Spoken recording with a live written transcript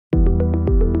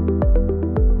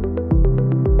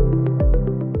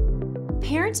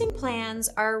Parenting plans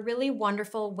are a really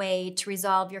wonderful way to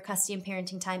resolve your custody and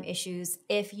parenting time issues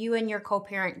if you and your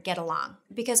co-parent get along.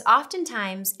 Because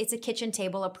oftentimes it's a kitchen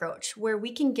table approach where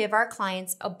we can give our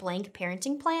clients a blank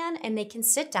parenting plan and they can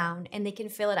sit down and they can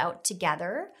fill it out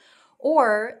together.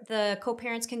 Or the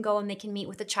co-parents can go and they can meet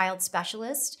with a child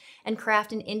specialist and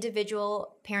craft an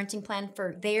individual parenting plan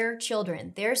for their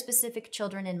children, their specific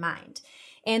children in mind.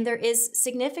 And there is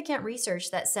significant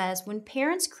research that says when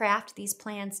parents craft these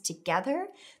plans together,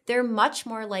 they're much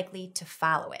more likely to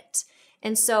follow it.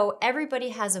 And so everybody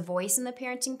has a voice in the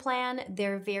parenting plan.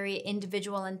 They're very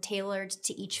individual and tailored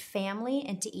to each family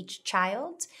and to each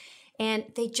child. And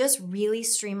they just really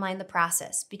streamline the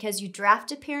process because you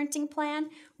draft a parenting plan,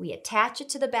 we attach it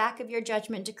to the back of your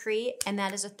judgment decree, and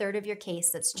that is a third of your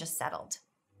case that's just settled.